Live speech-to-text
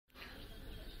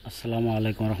আসসালামু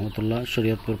আলাইকুম রহমতুল্লাহ।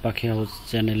 শরীয়তপুর পাখি হাউস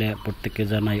চ্যানেলে প্রত্যেককে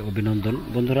জানাই অভিনন্দন।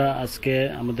 বন্ধুরা, আজকে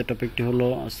আমাদের টপিকটি হলো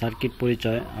সার্কিট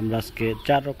পরিচয়। আমরা আজকে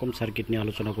 4 রকম সার্কিট নিয়ে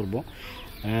আলোচনা করব।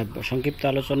 সংক্ষিপ্ত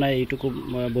আলোচনায় এইটুকু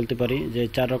বলতে পারি যে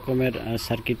 4 রকমের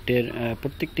সার্কিটের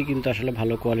প্রত্যেকটি কিন্তু আসলে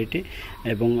ভালো কোয়ালিটি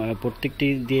এবং প্রত্যেকটি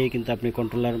দিয়ে কিন্তু আপনি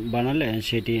কন্ট্রোলার বানালে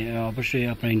সেটি অবশ্যই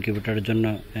আপনার ইনকিউবেটরের জন্য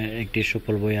একটি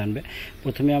সুফল বয়ে আনবে।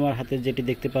 প্রথমে আমার হাতে যেটি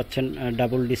দেখতে পাচ্ছেন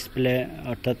ডাবল ডিসপ্লে,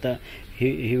 অর্থাৎ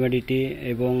হিউমিডিটি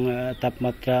এবং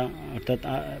তাপমাত্রা অর্থাৎ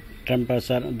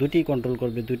টেম্পারেচার দুটি কন্ট্রোল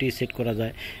করবে, দুটি সেট করা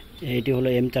যায়। এটি হলো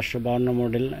M452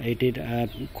 মডেল। এটির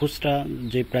খুচরা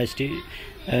যে প্রাইসটি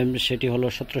সেটি হলো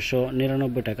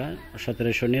 1799 টাকা,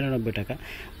 1799 টাকা।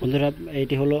 বন্ধুরা,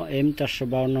 এটি হলো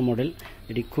M452 মডেল।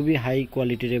 এটি খুবই হাই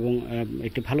কোয়ালিটির এবং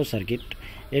একটি ভালো সার্কিট।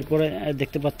 এরপরে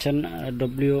দেখতে পাচ্ছেন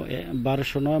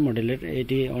W1209 মডেলের।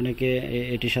 এটি অনেকে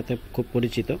এটির সাথে খুব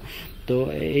পরিচিত। তো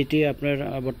এটি আপনার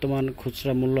বর্তমান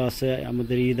খুচরা মূল্য আছে,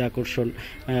 আমাদের ঈদ আকর্ষণ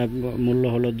মূল্য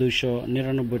হলো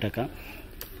 299 টাকা।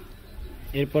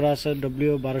 এরপর আছে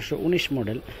W1219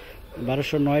 মডেল।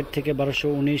 1209 থেকে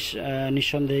 1219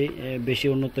 নিঃসন্দেহে বেশি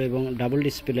উন্নত এবং ডাবল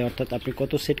ডিসপ্লে, অর্থাৎ আপনি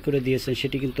কত সেট করে দিয়েছেন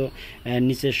সেটি কিন্তু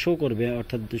নিচে শো করবে,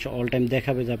 অর্থাৎ অল টাইম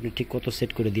দেখাবে যে আপনি ঠিক কত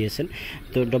সেট করে দিয়েছেন।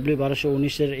 তো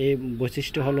W1219-এর এই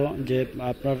বৈশিষ্ট্য হলো যে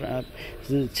আপনার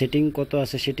সেটিং কত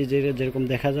আছে সেটি যেরকম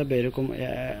দেখা যাবে এরকম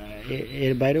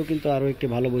এর বাইরেও কিন্তু আরও একটি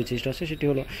ভালো বৈশিষ্ট্য আছে, সেটি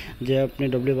হলো যে আপনি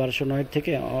W1209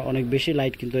 থেকে অনেক বেশি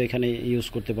লাইট কিন্তু এখানে ইউজ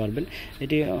করতে পারবেন।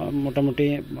 এটি মোটামুটি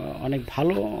অনেক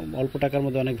ভালো, অল্প টাকার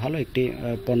মধ্যে অনেক ভালো একটি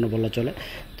পণ্য বলা চলে।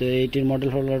 তো এইটির মডেল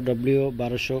হলো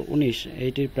W1219।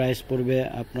 এইটির প্রাইস পড়বে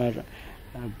আপনার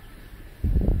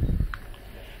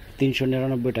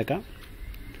 399 টাকা।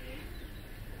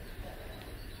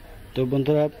 তো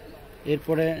বন্ধুরা,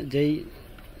 এরপরে যেই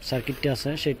সার্কিটটি আছে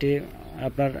সেটি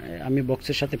আপনার আমি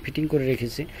বক্সের সাথে ফিটিং করে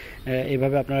রেখেছি।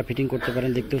 এভাবে আপনারা ফিটিং করতে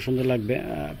পারেন, দেখতেও সুন্দর লাগবে।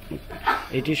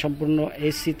 এটি সম্পূর্ণ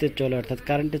এসিতে চলে, অর্থাৎ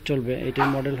কারেন্টে চলবে। এটির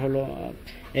মডেল হলো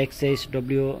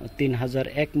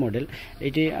XHW3001 মডেল।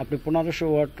 এটি আপনি 1500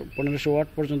 ওয়াট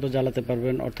পর্যন্ত জ্বালাতে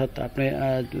পারবেন, অর্থাৎ আপনি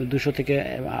 200 থেকে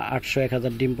 800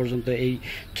 1000 ডিম পর্যন্ত এই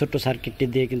ছোট্ট সার্কিটটি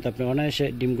দিয়ে কিন্তু আপনি অনায়াসে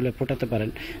ডিমগুলো ফোটাতে পারেন।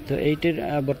 তো এইটির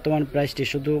বর্তমান প্রাইসটি,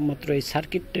 শুধুমাত্র এই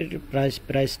সার্কিটের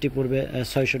প্রাইসটি পড়বে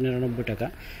 699 টাকা,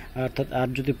 অর্থাৎ আর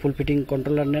যদি ফুল ফিটিং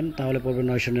কন্ট্রোলার নেন তাহলে পড়বে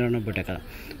 999 টাকা।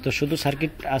 তো শুধু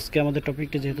সার্কিট, আজকে আমাদের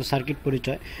টপিকটি যেহেতু সার্কিট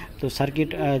পরিচয়, তো সার্কিট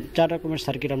 4 রকমের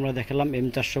সার্কিট আমরা দেখালাম।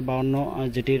 M452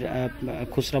 যেটির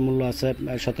খুচরা মূল্য আছে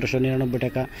 1799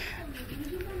 টাকা,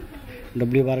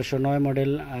 W1209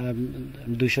 মডেল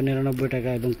 299 টাকা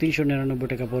এবং 399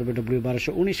 টাকা পড়বে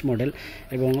W1219 মডেল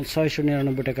এবং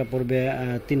 699 টাকা পড়বে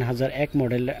 3001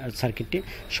 মডেল সার্কিটটি।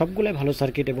 সবগুলোই ভালো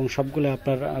সার্কিট এবং সবগুলো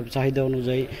আপনার চাহিদা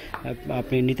অনুযায়ী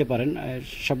আপনি নিতে পারেন।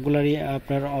 সবগুলোরই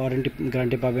আপনার ওয়ারেন্টি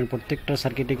গ্যারান্টি পাবেন। প্রত্যেকটা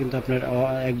সার্কিটে কিন্তু আপনার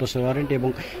 1 বছর ওয়ারেন্টি এবং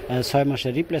 6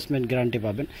 মাসের রিপ্লেসমেন্ট গ্যারান্টি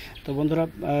পাবেন। তো বন্ধুরা,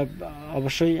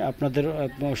 অবশ্যই আপনাদের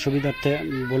সুবিধার্থে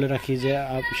বলে রাখি যে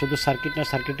শুধু সার্কিট না,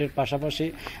 সার্কিটের পাশাপাশি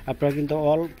আপনারা কিন্তু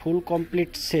ফুল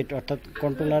কমপ্লিট সেট, অর্থাৎ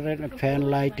কন্ট্রোলারের ফ্যান,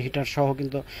 লাইট, হিটার সহ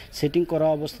কিন্তু সেটিং করা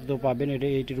অবস্থাতেও পাবেন।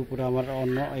 এইটির উপরে আমার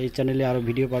অন্য এই চ্যানেলে আরও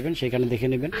ভিডিও পাবেন, সেখানে দেখে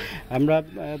নেবেন। আমরা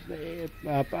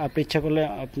আপনি ইচ্ছা করলে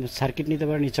সার্কিট নিতে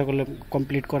পারেন, ইচ্ছা করলে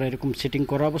কমপ্লিট করা এরকম সেটিং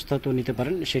করা অবস্থাতেও নিতে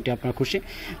পারেন, সেটি আপনার খুশি।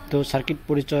 তো সার্কিট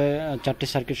পরিচয় 4টি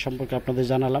সার্কিট সম্পর্কে আপনাদের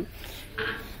জানালাম।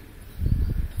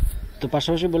 তো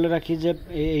পাশাপাশি বলে রাখি যে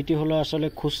এইটি হলো আসলে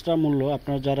খুচরা মূল্য।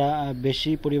 আপনারা যারা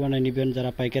বেশি পরিমাণে নেবেন,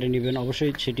 যারা পাইকারি নেবেন,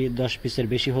 অবশ্যই সেটি 10 পিসের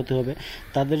বেশি হতে হবে।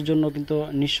 তাদের জন্য কিন্তু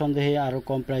নিঃসন্দেহে আরও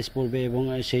কম প্রাইস পড়বে এবং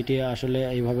সেইটি আসলে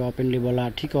এইভাবে ওপেনলি বলা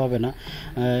ঠিক হবে না,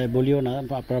 বলিও না।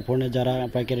 আপনারা ফোনে যারা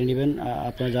পাইকারি নেবেন,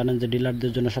 আপনারা জানেন যে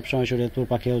ডিলারদের জন্য সবসময় শরীয়তপুর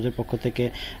পাখি হাউসের পক্ষ থেকে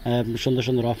সুন্দর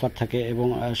সুন্দর অফার থাকে এবং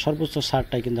সর্বোচ্চ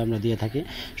ছাড়টাই কিন্তু আমরা দিয়ে থাকি।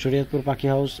 শরীয়তপুর পাখি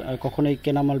হাউস কখনোই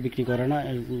কেনামাল বিক্রি করে না,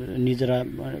 নিজেরা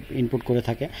ইনপুট করে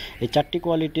থাকে। এই 4টি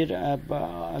কোয়ালিটির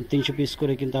 300 পিস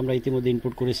করে কিন্তু আমরা ইতিমধ্যে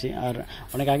ইনপুট করেছি। আর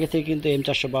অনেক আগে থেকে কিন্তু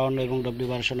M452 এবং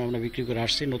W1209 আমরা বিক্রি করে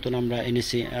আসছি। নতুন আমরা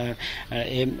এনেছি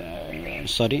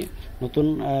নতুন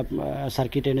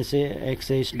সার্কিট এনেছে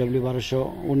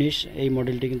XHW1219। এই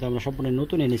মডেলটি কিন্তু আমরা সম্পূর্ণ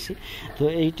নতুন এনেছি। তো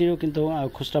এইটিরও কিন্তু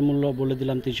খুচরা মূল্য বলে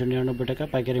দিলাম 399 টাকা,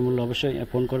 পাইকারি মূল্য অবশ্যই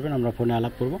ফোন করবেন, আমরা ফোনে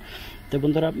আলাপ করব। তো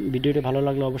বন্ধুরা, ভিডিওটি ভালো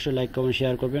লাগলে অবশ্যই লাইক, কমেন্ট,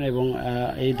 শেয়ার করবেন এবং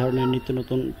এই ধরনের নিত্য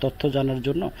নতুন তথ্য জানার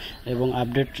জন্য এবং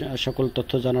আপডেট সকল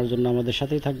তথ্য জানার জন্য আমাদের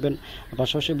সাথেই থাকবেন।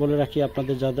 পাশাপাশি বলে রাখি,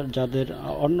 আপনাদের যাদের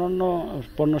অন্যান্য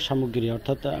পণ্য সামগ্রী,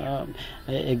 অর্থাৎ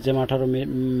এক্সাম 18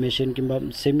 মেশিন কিংবা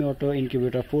সেমি অটো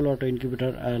ইনকিউবেটর, ফুল অটো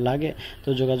ইনকিউবেটর লাগে, তো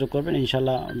যোগাযোগ করবেন।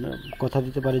 ইনশাল্লাহ কথা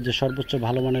দিতে পারি যে সর্বোচ্চ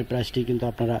ভালো মানের প্রাইসটি কিন্তু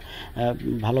আপনারা,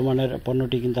 ভালো মানের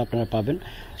পণ্যটি কিন্তু আপনারা পাবেন।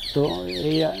 তো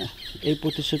এই এই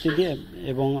প্রতিশ্রুতি দিয়ে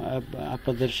এবং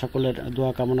আপনাদের সকলের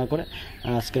দোয়া কামনা করে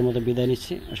আজকের মতো বিদায়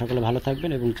নিচ্ছি। সকলে ভালো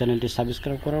থাকবেন এবং চ্যানেলটি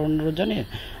সাবস্ক্রাইব করার অনুরোধ জানিয়ে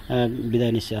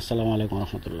বিদায় নিচ্ছি। আসসালামু আলাইকুম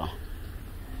রহমতুল্লাহ।